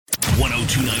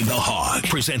1029 The Hog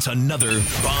presents another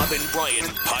Bob and Brian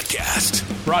podcast.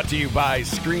 Brought to you by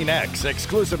ScreenX,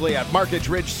 exclusively at Marcus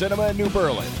Ridge Cinema in New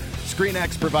Berlin.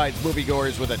 ScreenX provides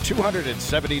moviegoers with a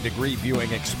 270-degree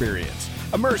viewing experience.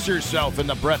 Immerse yourself in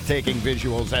the breathtaking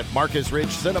visuals at Marcus Ridge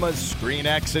Cinema's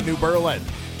ScreenX in New Berlin.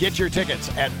 Get your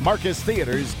tickets at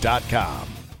marcustheaters.com.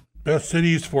 Best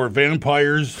cities for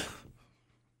vampires.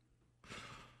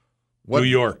 New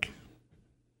York.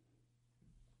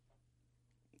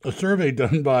 A survey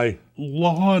done by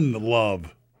Lawn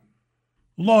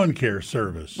Care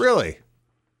Service. Really?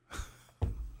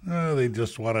 They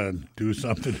just want to do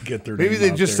something to get their Maybe name they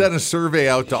out just there. sent a survey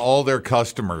out to all their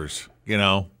customers,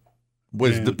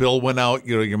 The bill went out,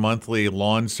 your monthly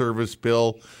lawn service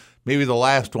bill. Maybe the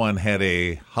last one had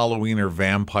a Halloween or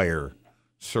vampire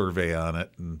survey on it.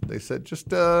 And they said,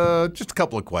 just a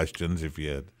couple of questions if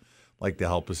you'd like to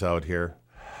help us out here.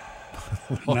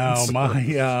 Now,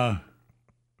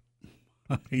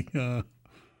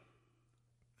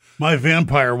 my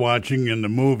vampire watching in the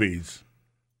movies,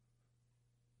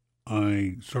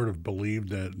 I sort of believed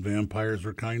that vampires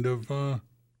were kind of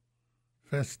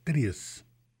fastidious.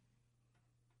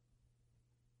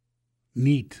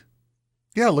 Neat.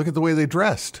 Yeah, look at the way they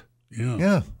dressed. Yeah.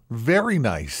 Yeah, very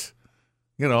nice.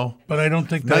 But I don't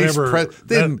think that nice. ever...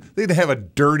 They didn't have a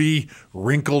dirty,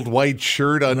 wrinkled white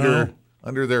shirt under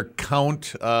their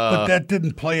count. But that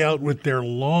didn't play out with their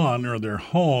lawn or their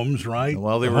homes, right?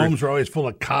 Well, homes were always full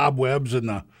of cobwebs, and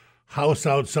the house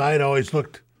outside always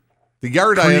looked the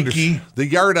yard. creaky. The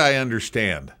yard I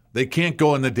understand. They can't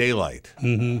go in the daylight.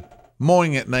 Mm-hmm.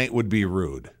 Mowing at night would be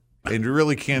rude, and you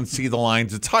really can't see the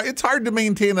lines. It's hard to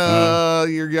maintain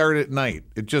your yard at night.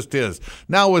 It just is.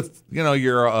 Now with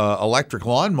your electric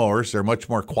lawnmowers, they're much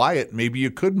more quiet. Maybe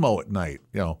you could mow at night.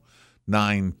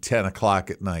 9, 10 o'clock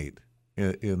at night.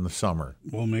 In the summer.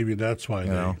 Well, maybe that's why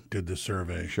they did the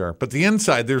survey. Sure. But the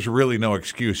inside, there's really no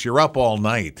excuse. You're up all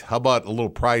night. How about a little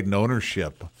pride and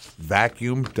ownership?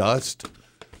 Vacuum, dust,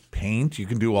 paint. You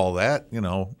can do all that,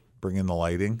 bring in the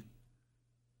lighting.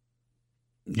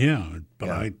 Yeah, but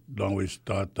I always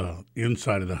thought the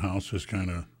inside of the house was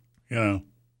kind of,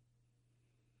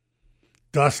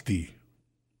 dusty.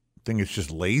 I think it's just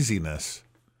laziness.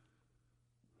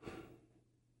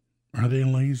 Are they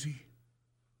lazy?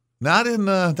 Not in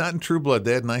True Blood.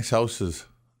 They had nice houses.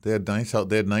 They had nice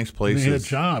places. They had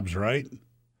jobs, right?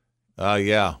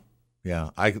 Yeah.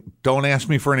 I don't ask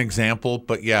me for an example,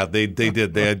 but yeah, they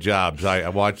did. They had jobs. I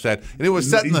watched that, and it was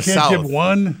set in the South. You can't give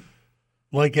one,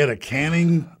 like at a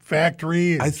canning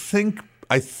factory. I think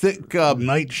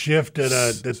night shift at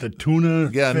the tuna.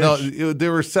 Yeah, fish. no, they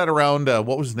were set around.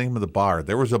 What was the name of the bar?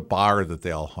 There was a bar that they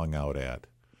all hung out at,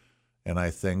 and I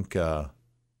think.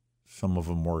 Some of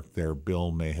them worked there.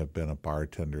 Bill may have been a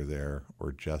bartender there,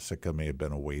 or Jessica may have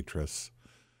been a waitress.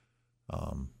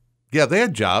 Yeah, they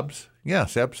had jobs.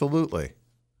 Yes, absolutely.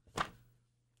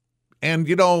 And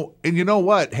you know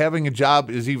what? Having a job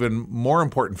is even more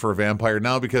important for a vampire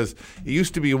now because it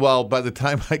used to be, by the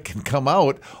time I can come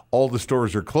out, all the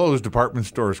stores are closed, department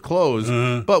stores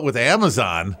closed. But with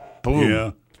Amazon,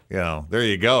 boom. Yeah. There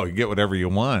you go. You get whatever you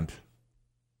want.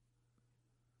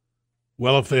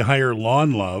 Well, if they hire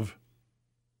Lawn Love,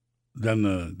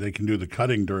 then they can do the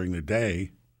cutting during the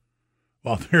day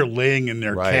while they're laying in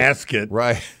their casket.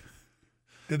 Right.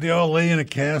 Did they all lay in a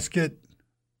casket?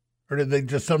 Or did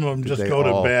some of them just go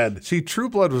to bed? See, True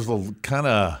Blood was kind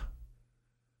of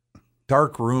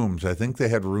dark rooms. I think they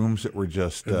had rooms that were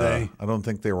just, I don't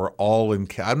think they were all in.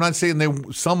 I'm not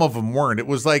saying some of them weren't. It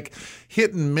was like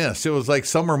hit and miss. It was like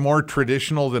some were more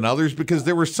traditional than others because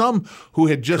there were some who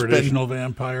had just traditional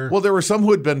vampire? Well, there were some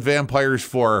who had been vampires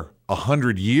for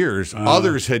 100 years.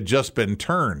 Others had just been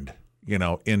turned,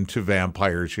 into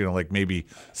vampires, like maybe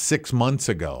 6 months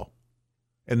ago.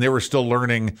 And they were still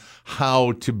learning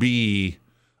how to be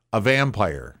a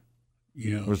vampire.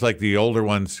 Yeah. It was like the older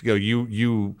ones,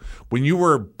 you when you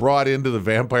were brought into the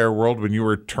vampire world, when you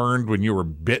were turned, when you were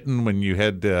bitten, when you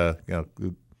had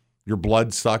your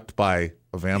blood sucked by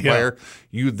a vampire,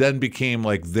 you then became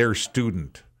like their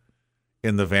student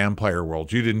in the vampire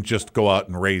world. You didn't just go out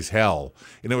and raise hell.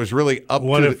 And it was really up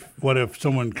to what if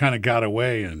someone kind of got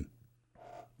away and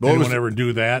anyone ever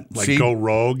do that? Like go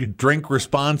rogue? Drink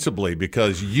responsibly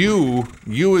because you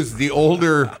as the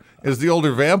older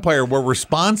vampire were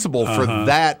responsible for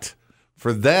that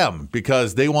for them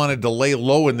because they wanted to lay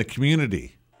low in the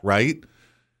community, right?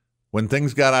 When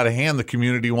things got out of hand, the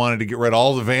community wanted to get rid of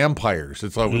all the vampires.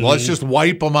 It's like, let's just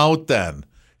wipe them out then.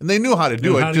 And they knew how to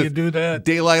do it. How do you do that?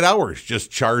 Daylight hours.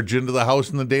 Just charge into the house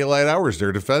in the daylight hours.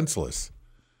 They're defenseless.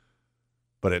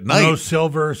 But at night, no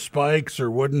silver spikes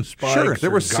or wooden spikes. sure, there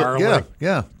or was garlic.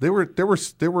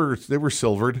 they were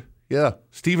silvered. Yeah,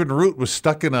 Stephen Root was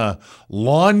stuck in a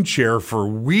lawn chair for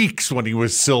weeks when he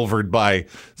was silvered by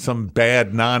some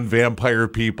bad non-vampire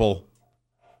people.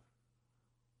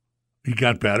 He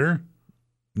got better?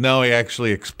 No, he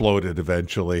actually exploded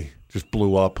eventually. Just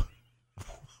blew up.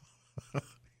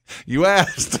 You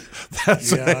asked.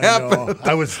 That's what happened.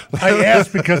 I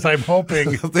asked because I'm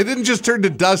hoping. They didn't just turn to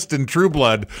dust in True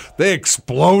Blood. They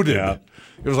exploded. Yeah.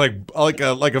 It was like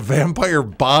a vampire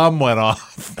bomb went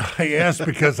off. I asked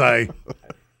because I'm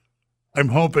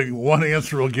hoping one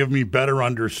answer will give me better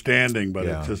understanding, but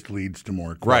it just leads to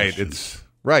more questions. Right. It's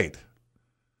right.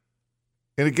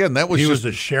 And again, that was he just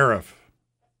was a sheriff.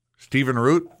 Stephen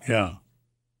Root. Yeah.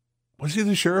 Was he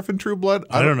the sheriff in True Blood?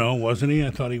 I don't know. Wasn't he?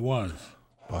 I thought he was.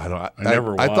 I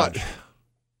never watched.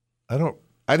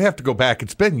 I'd have to go back.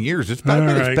 It's been years. It's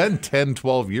been 10,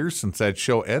 12 years since that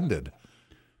show ended.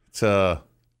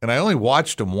 And I only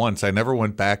watched him once. I never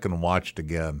went back and watched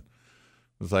again.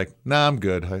 I was like, nah, I'm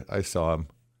good. I saw him.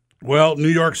 Well, New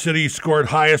York City scored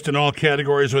highest in all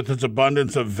categories with its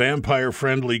abundance of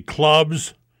vampire-friendly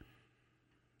clubs,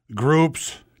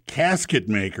 groups, casket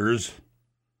makers,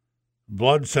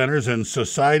 blood centers, and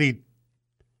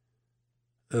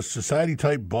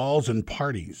society-type balls and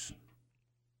parties.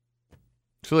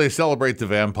 So they celebrate the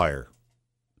vampire.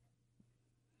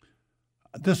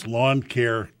 This lawn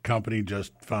care company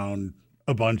just found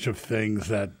a bunch of things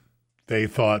that they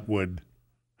thought would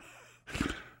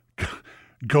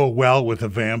go well with a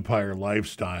vampire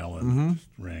lifestyle and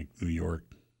ranked New York.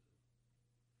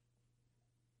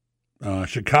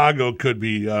 Chicago could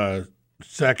be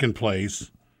second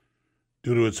place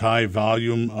due to its high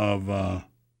volume of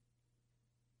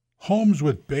homes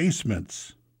with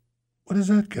basements. What does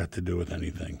that got to do with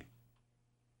anything?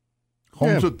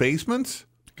 Homes with basements?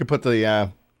 You could put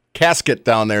the casket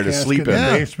down there to sleep in.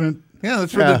 Basement. Yeah,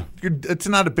 that's where it's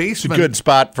not a basement. It's a good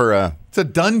spot for a... It's a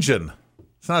dungeon.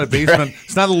 It's not a basement.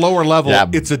 It's not a lower level. Yeah.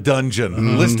 It's a dungeon.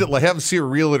 Mm-hmm. List it. Have see a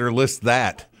realtor list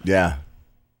that. Yeah.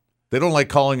 They don't like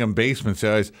calling them basements.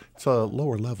 It's a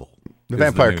lower level. The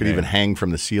vampire could even hang from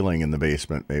the ceiling in the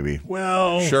basement, maybe.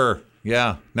 Well, sure.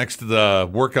 Yeah, next to the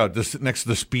workout, just next to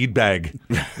the speed bag.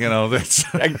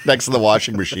 That's next to the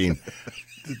washing machine.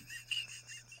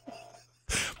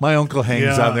 My uncle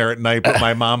hangs on there at night, but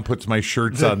my mom puts my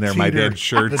shirts on there, my dad's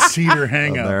shirts. The teeter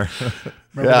hang up.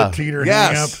 Remember the teeter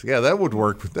hang up? Yeah, that would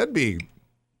work. That'd be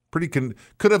pretty.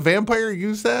 Could a vampire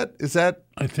use that? Is that?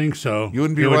 I think so. You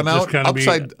wouldn't be run out?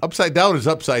 Upside down is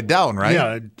upside down, right?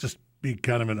 Yeah, it'd just be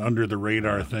kind of an under the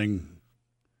radar thing.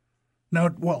 Now,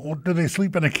 do they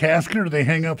sleep in a casket or do they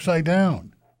hang upside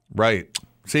down? Right.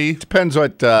 See? Depends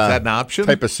what is that an option?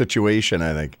 Type of situation,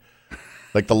 I think.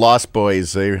 Like the Lost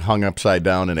Boys, they hung upside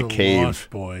down in a cave. Lost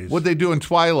Boys. What'd they do in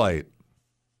Twilight?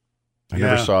 I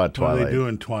never saw Twilight. What do they do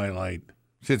in Twilight?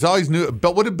 See, it's always new.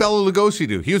 But what did Bela Lugosi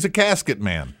do? He was a casket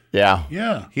man. Yeah.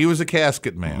 Yeah. He was a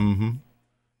casket man. Mm-hmm.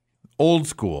 Old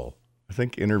school. I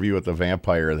think Interview with the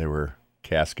Vampire, they were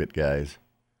casket guys.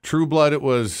 True Blood, it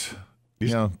was,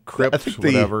 crypts,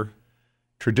 whatever.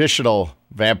 Traditional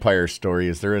vampire story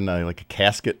is they're in a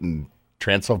casket in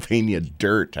Transylvania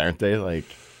dirt, aren't they?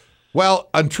 Well,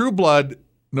 on True Blood,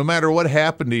 no matter what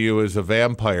happened to you as a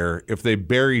vampire, if they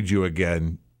buried you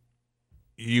again,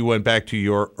 you went back to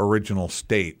your original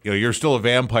state. You're still a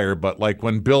vampire, but like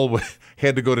when Bill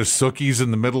had to go to Sookie's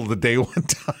in the middle of the day one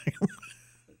time,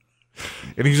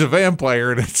 and he's a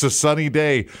vampire, and it's a sunny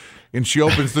day, and she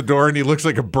opens the door, and he looks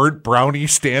like a burnt brownie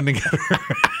standing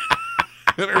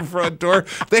at her front door.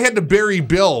 They had to bury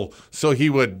Bill so he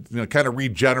would kind of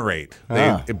regenerate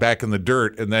back in the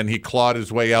dirt, and then he clawed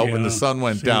his way out when the sun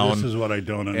went down. This is what I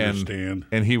don't understand.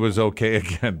 And he was okay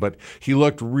again, but he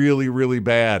looked really, really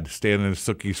bad standing at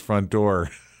Sookie's front door.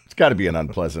 It's got to be an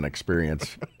unpleasant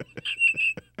experience.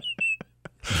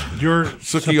 You're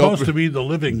supposed to be the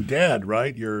living dead,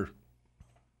 right?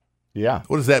 Yeah.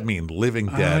 What does that mean, living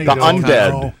dead? The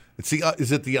undead. Know.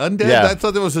 Is it the undead? Yeah. I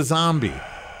thought there was a zombie.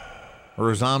 Or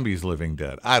are zombies living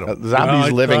dead? I don't know.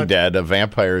 Zombies living dead. A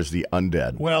vampire is the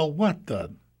undead. Well, what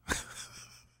the?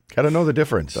 Got to know the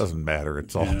difference. Doesn't matter.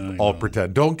 It's all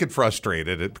pretend. Don't get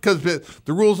frustrated because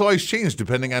the rules always change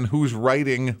depending on who's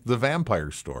writing the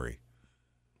vampire story.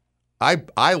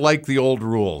 I like the old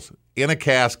rules. In a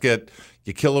casket,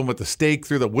 you kill him with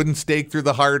the wooden stake through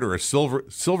the heart, or a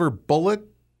silver bullet.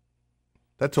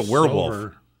 That's a werewolf.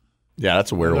 Silver. Yeah,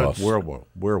 that's a werewolf.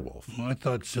 Werewolf. Well, I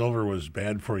thought silver was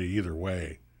bad for you either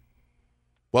way.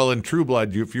 Well, in True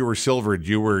Blood, if you were silvered,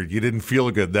 you didn't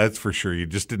feel good. That's for sure. You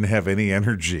just didn't have any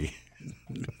energy.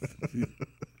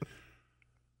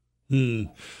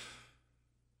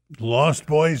 Lost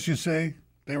Boys, you say?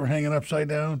 They were hanging upside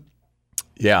down?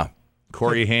 Yeah.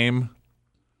 Corey Haim.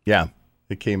 Yeah.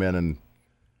 They came in and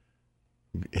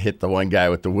hit the one guy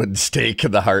with the wooden stake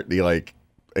in the heart, and he, like,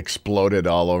 exploded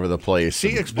all over the place.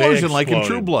 See, explosion like in exploded.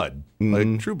 True Blood.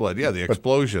 Like True Blood, yeah, the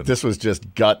explosion. This was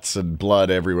just guts and blood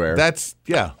everywhere. That's,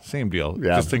 same deal.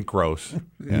 Yeah. Just think gross.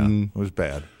 Yeah, it was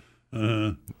bad.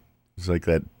 It's like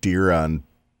that deer on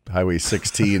Highway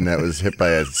 16 that was hit by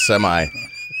a semi.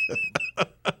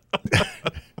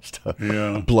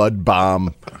 Yeah. Blood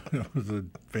bomb. It was a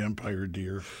vampire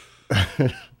deer.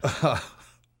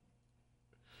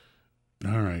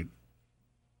 All right.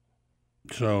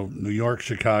 So New York,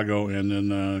 Chicago, and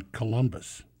then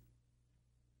Columbus.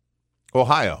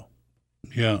 Ohio.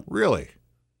 Yeah. Really?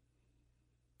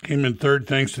 Came in third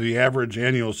thanks to the average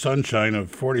annual sunshine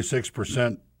of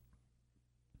 46%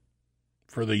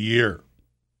 for the year.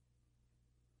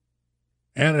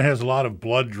 And it has a lot of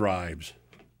blood drives.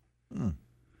 That's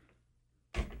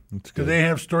Do good. they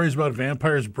have stories about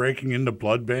vampires breaking into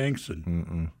blood banks?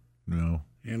 And, No.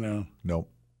 you know. Nope.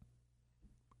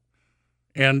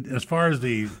 And as far as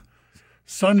the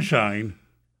sunshine,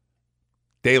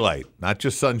 Daylight, not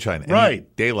just sunshine. Any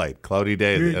Right. Daylight, cloudy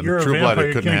day. And you're a True Blood, vampire. it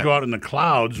You couldn't can't go out in the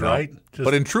clouds, No. right? Just,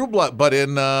 But in True Blood, but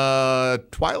in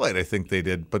Twilight, I think they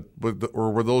did. But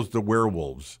or were those the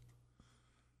werewolves?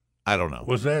 I don't know.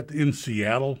 was that in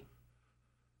Seattle?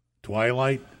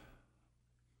 Twilight?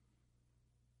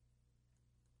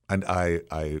 And I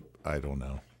don't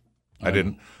know. I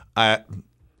didn't. I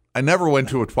never went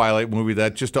to a Twilight movie.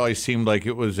 That just always seemed like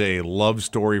it was a love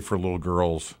story for little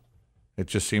girls. It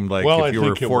just seemed like Well, if you I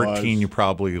were think it 14, was. you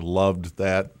probably loved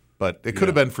that. But it could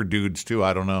have been for dudes too.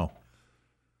 I don't know.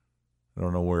 I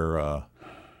don't know where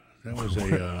That was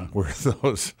a. where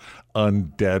those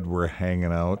undead were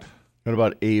hanging out. What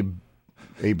about Abe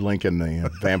Lincoln, the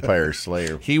vampire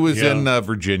slayer? He was Yeah. in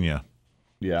Virginia.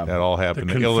 Yeah. That all The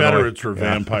happened in Illinois. Confederates were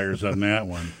vampires on that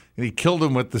one. And he killed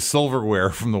him with the silverware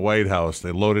from the White House.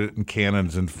 They loaded it in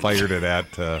cannons and fired it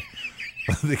at the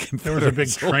Confederate There was a big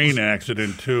soldiers. train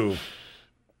accident, too.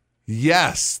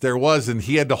 Yes, there was. And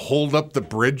he had to hold up the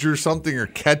bridge or something or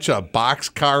catch a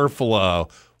boxcar full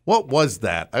of. What was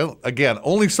that? Again,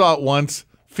 only saw it once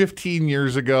 15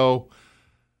 years ago.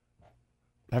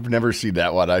 I've never seen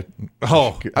that one. I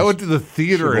went to the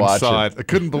theater Should and watch saw it. it. I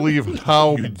couldn't believe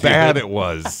how bad it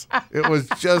was. It was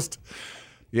just,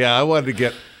 I wanted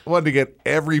to get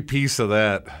every piece of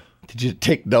that. Did you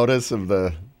take notice of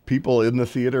the people in the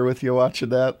theater with you watching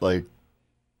that? Like,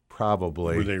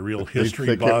 Probably. Were they real they history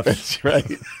think buffs? That's right.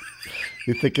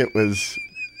 You think it was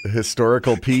a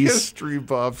historical piece? History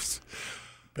buffs.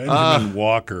 Benjamin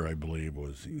Walker, I believe,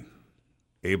 was he.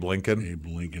 Abe Lincoln. Abe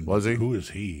Lincoln. Was he? Who is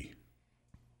he?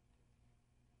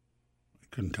 I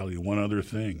couldn't tell you one other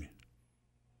thing.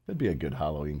 That'd be a good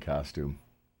Halloween costume.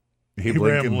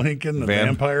 Abraham Lincoln, the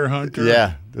vampire hunter.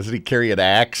 Yeah. Doesn't he carry an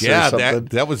axe or Yeah, something?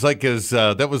 that was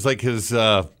like his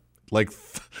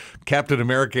Captain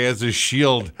America has his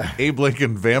shield. Abe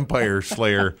Lincoln, vampire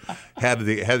slayer, had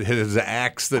his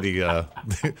axe that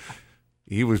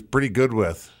he was pretty good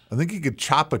with. I think he could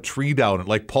chop a tree down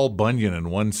like Paul Bunyan in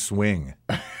one swing.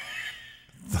 I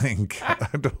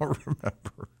don't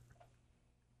remember.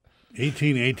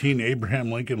 1818,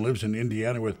 Abraham Lincoln lives in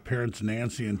Indiana with parents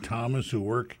Nancy and Thomas, who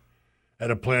work at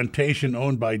a plantation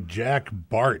owned by Jack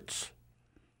Bartz.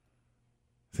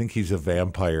 I think he's a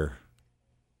vampire.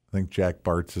 I think Jack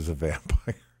Bartz is a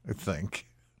vampire. I think.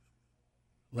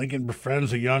 Lincoln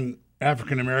befriends a young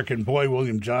African-American boy,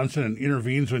 William Johnson, and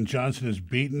intervenes when Johnson is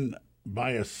beaten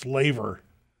by a slaver.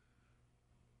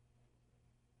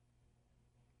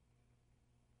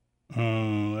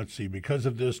 Let's see. Because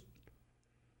of this,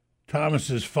 Thomas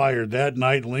is fired. That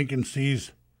night, Lincoln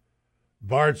sees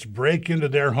Bartz break into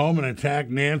their home and attack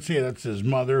Nancy. That's his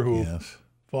mother, who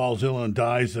falls ill and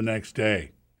dies the next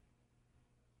day.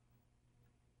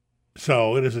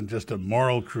 So it isn't just a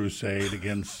moral crusade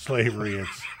against slavery.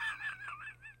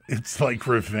 It's like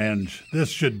revenge. This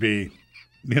should be,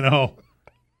 How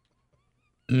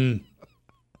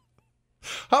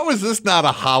is this not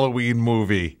a Halloween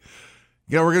movie?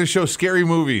 We're going to show scary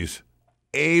movies.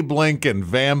 Abe Lincoln,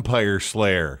 Vampire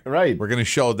Slayer. Right. We're going to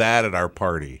show that at our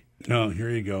party. Oh, here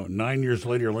you go. 9 years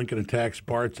later, Lincoln attacks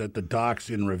Bartz at the docks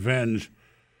in revenge,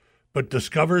 but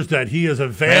discovers that he is a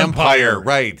vampire.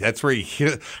 Right. That's where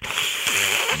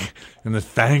and the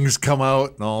fangs come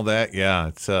out and all that. Yeah,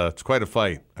 it's quite a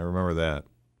fight. I remember that.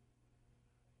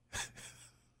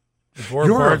 Before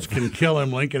Bartz can kill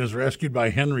him, Lincoln is rescued by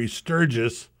Henry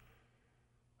Sturgis,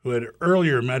 who had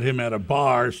earlier met him at a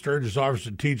bar. Sturgis offers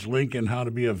to teach Lincoln how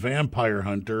to be a vampire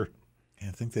hunter. Yeah,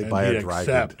 I think they And buy he a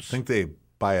dragon. accepts. I think they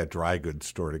buy a dry goods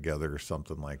store together or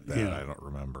something like that. Yeah. I don't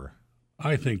remember.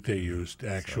 I think they used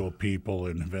actual people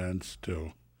in events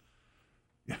too.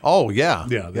 Oh yeah,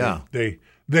 Yeah,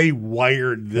 they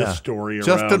wired this story around.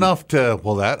 just enough to.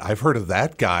 Well, that I've heard of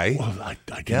that guy. Well, I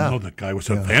didn't know that guy was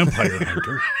a vampire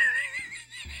hunter.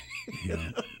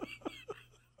 Yeah.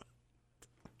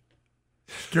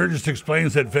 Sturgis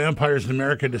explains that vampires in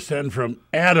America descend from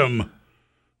Adam,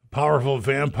 a powerful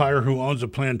vampire who owns a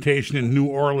plantation in New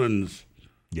Orleans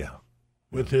Yeah,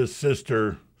 with his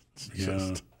sister.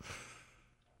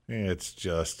 it's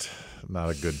just not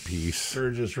a good piece.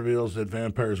 Sturgis reveals that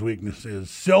vampire's weakness is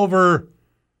silver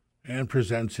and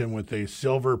presents him with a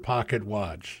silver pocket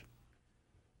watch.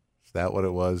 Is that what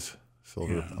it was?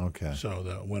 Silver. Yeah. Okay. So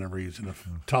that whenever he's in a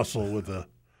tussle with a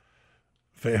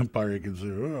vampire, he can say,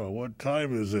 "Oh, what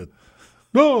time is it?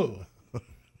 No,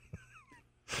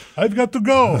 I've got to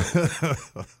go."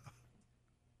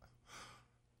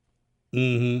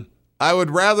 Mm-hmm. I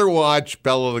would rather watch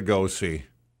Bela Lugosi.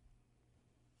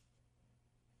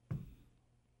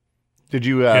 Did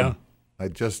you? Yeah. I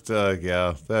just,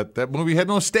 that movie had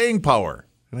no staying power.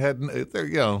 It had, it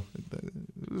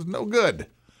was no good.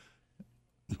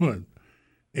 What?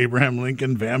 Abraham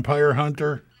Lincoln, vampire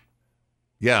hunter.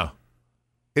 Yeah.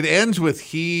 It ends with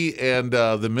he and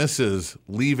the missus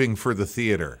leaving for the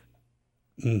theater.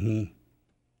 Mm-hmm.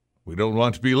 We don't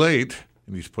want to be late.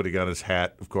 And he's putting on his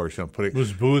hat, of course.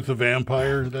 Was Booth a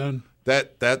vampire then?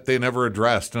 That they never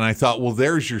addressed. And I thought, well,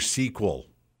 there's your sequel.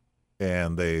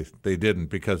 And they didn't,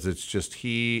 because it's just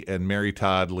he and Mary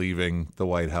Todd leaving the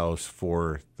White House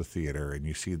for the theater, and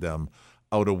you see them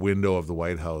out a window of the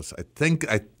White House. I think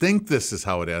this is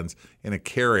how it ends, in a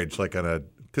carriage, like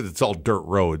because it's all dirt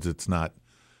roads. It's not,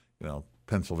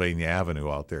 Pennsylvania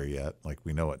Avenue out there yet, like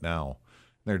we know it now.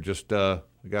 They're just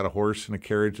we got a horse and a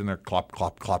carriage, and they're clop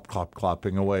clop clop clop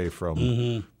clopping away from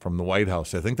the White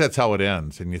House. I think that's how it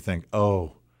ends, and you think,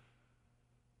 oh,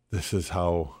 this is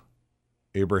how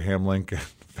Abraham Lincoln,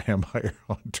 vampire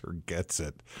hunter, gets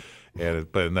it.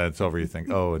 But then it's over. You think,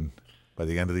 oh, and by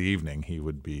the end of the evening, he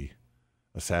would be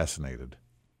assassinated.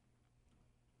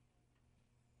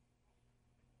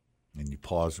 And you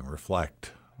pause and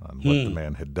reflect on what the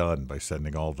man had done by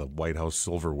sending all the White House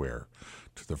silverware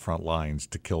to the front lines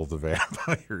to kill the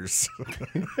vampires.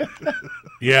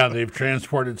 Yeah, they've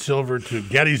transported silver to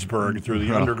Gettysburg through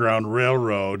the Underground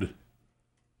Railroad.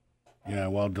 Yeah,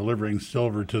 while delivering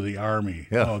silver to the army.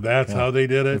 Yeah. Oh, that's how they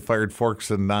did They it? fired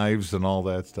forks and knives and all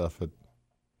that stuff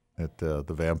at the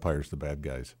vampires, the bad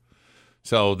guys.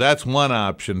 So that's one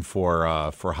option for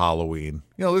Halloween.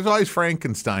 There's always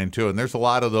Frankenstein, too, and there's a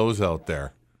lot of those out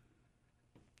there.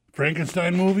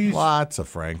 Frankenstein movies? Lots of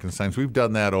Frankensteins. We've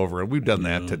done that over, and we've done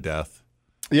that to death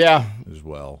Yeah, as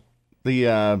well.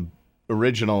 the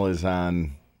original is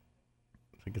on.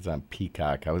 I think it's on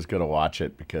Peacock. I was going to watch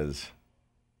it because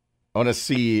I want to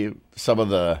see some of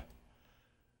the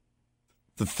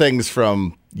things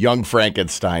from Young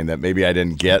Frankenstein that maybe I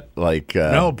didn't get. Like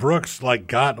Mel Brooks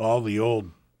got all the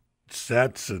old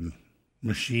sets and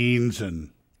machines, and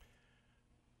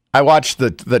I watched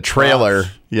the trailer,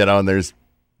 Props. and there's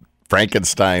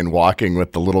Frankenstein walking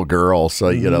with the little girl. So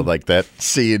like that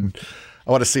scene.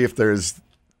 I want to see if there's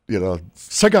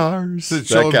cigars.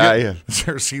 That guy. Is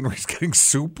there a scene where he's getting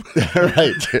soup?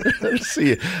 Right.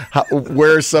 See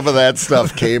where some of that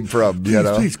stuff came from,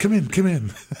 Please, come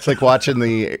in. It's like watching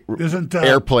the isn't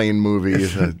airplane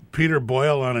movies. Peter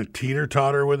Boyle on a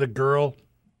teeter-totter with a girl?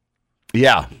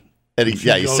 Yeah. And he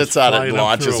goes sits on it flying and up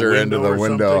launches through a her into the or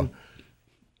window. something?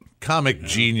 Comic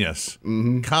genius.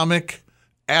 Comic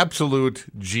absolute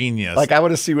genius. Like, I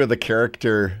want to see where the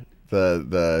character,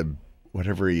 the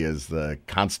whatever he is, the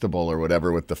constable or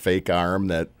whatever with the fake arm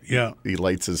that he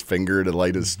lights his finger to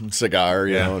light his cigar,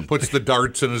 and puts the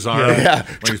darts in his arm when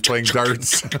he's playing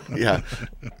darts. yeah.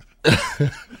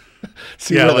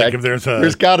 See Yeah, where like if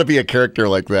there's got to be a character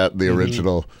like that in the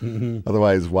original.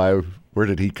 Otherwise, where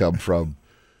did he come from?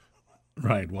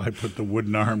 Right. Why put the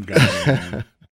wooden arm guy in there?